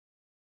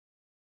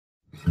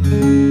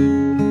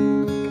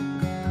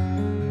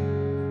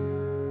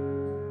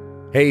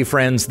Hey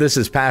friends, this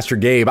is Pastor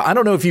Gabe. I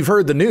don't know if you've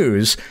heard the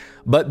news,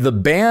 but the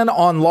ban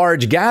on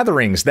large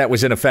gatherings that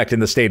was in effect in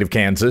the state of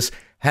Kansas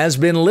has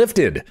been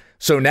lifted.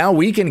 So now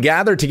we can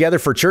gather together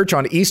for church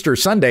on Easter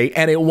Sunday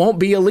and it won't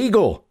be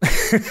illegal.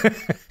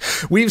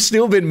 We've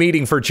still been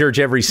meeting for church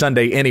every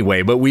Sunday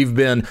anyway, but we've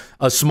been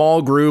a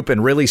small group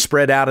and really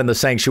spread out in the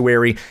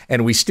sanctuary,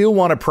 and we still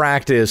want to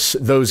practice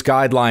those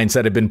guidelines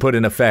that have been put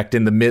in effect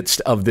in the midst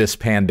of this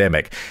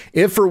pandemic.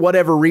 If for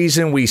whatever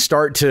reason we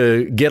start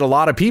to get a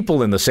lot of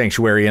people in the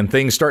sanctuary and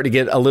things start to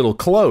get a little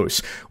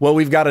close, well,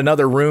 we've got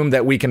another room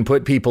that we can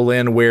put people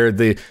in where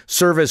the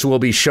service will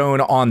be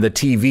shown on the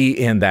TV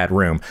in that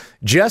room.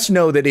 Just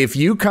know that if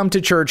you come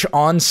to church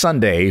on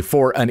Sunday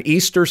for an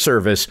Easter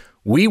service,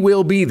 we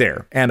will be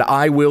there and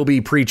I will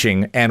be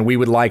preaching, and we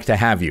would like to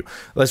have you.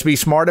 Let's be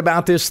smart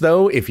about this,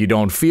 though. If you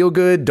don't feel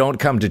good, don't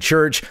come to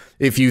church.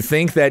 If you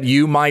think that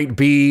you might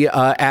be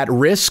at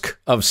risk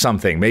of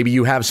something, maybe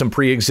you have some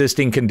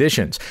pre-existing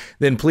conditions,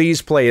 then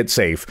please play it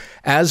safe.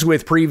 As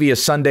with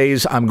previous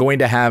Sundays, I'm going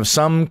to have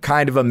some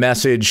kind of a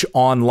message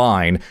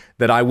online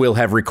that I will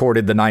have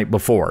recorded the night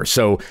before.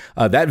 So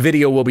that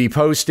video will be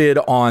posted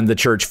on the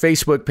church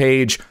Facebook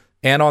page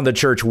and on the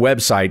church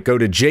website. Go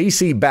to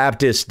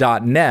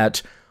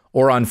jcbaptist.net,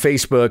 or on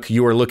Facebook,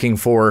 you are looking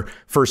for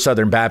First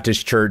Southern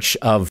Baptist Church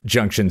of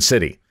Junction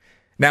City.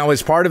 Now,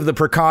 as part of the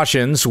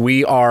precautions,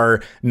 we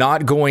are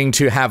not going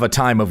to have a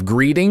time of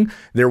greeting.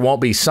 There won't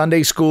be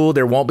Sunday school,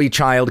 there won't be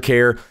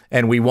childcare,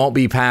 and we won't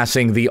be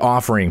passing the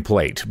offering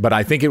plate. But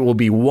I think it will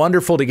be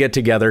wonderful to get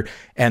together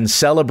and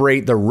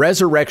celebrate the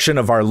resurrection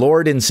of our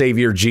Lord and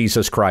Savior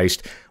Jesus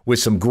Christ with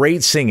some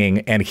great singing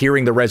and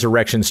hearing the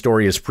resurrection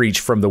story as preached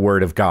from the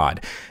Word of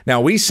God.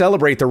 Now, we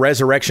celebrate the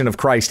resurrection of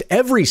Christ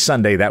every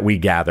Sunday that we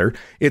gather.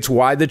 It's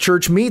why the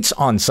church meets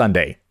on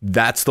Sunday.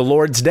 That's the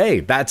Lord's Day.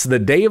 That's the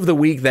day of the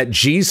week that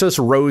Jesus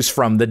rose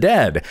from the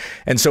dead.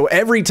 And so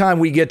every time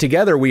we get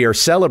together, we are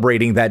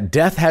celebrating that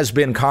death has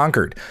been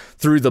conquered.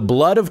 Through the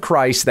blood of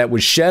Christ that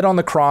was shed on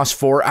the cross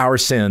for our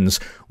sins,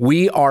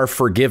 we are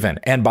forgiven.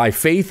 And by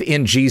faith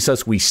in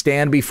Jesus, we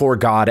stand before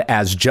God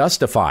as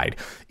justified.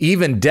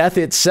 Even death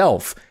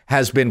itself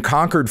has been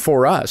conquered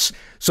for us,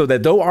 so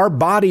that though our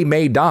body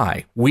may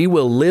die, we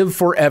will live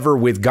forever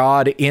with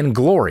God in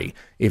glory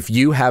if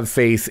you have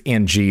faith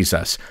in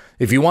Jesus.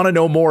 If you want to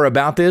know more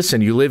about this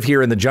and you live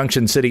here in the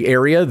Junction City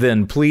area,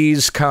 then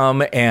please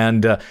come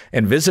and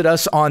visit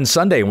us on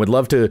Sunday, and would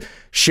love to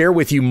share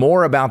with you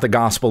more about the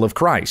gospel of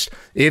Christ.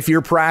 If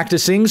you're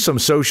practicing some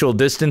social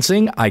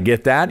distancing, I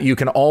get that. You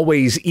can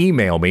always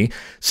email me.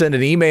 Send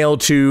an email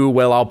to,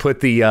 well, I'll put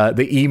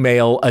the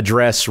email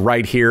address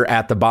right here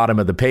at the bottom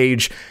of the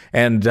page,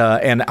 and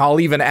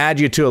I'll even add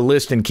you to a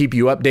list and keep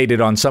you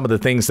updated on some of the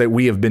things that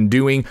we have been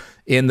doing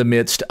in the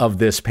midst of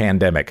this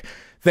pandemic.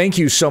 Thank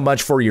you so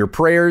much for your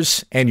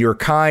prayers and your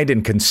kind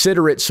and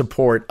considerate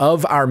support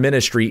of our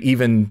ministry,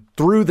 even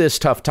through this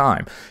tough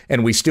time.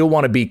 And we still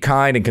want to be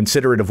kind and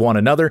considerate of one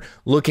another,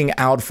 looking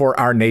out for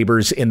our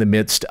neighbors in the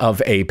midst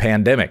of a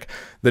pandemic.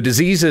 The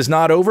disease is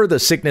not over. The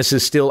sickness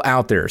is still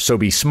out there. So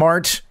be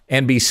smart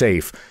and be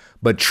safe,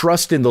 but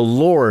trust in the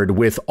Lord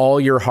with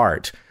all your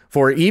heart.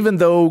 For even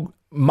though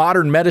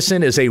modern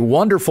medicine is a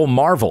wonderful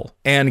marvel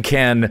and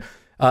can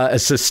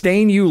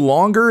sustain you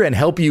longer and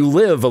help you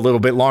live a little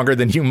bit longer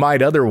than you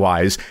might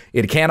otherwise,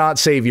 it cannot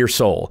save your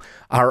soul.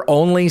 Our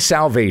only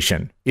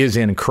salvation is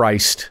in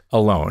Christ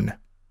alone.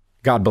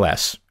 God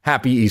bless.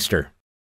 Happy Easter.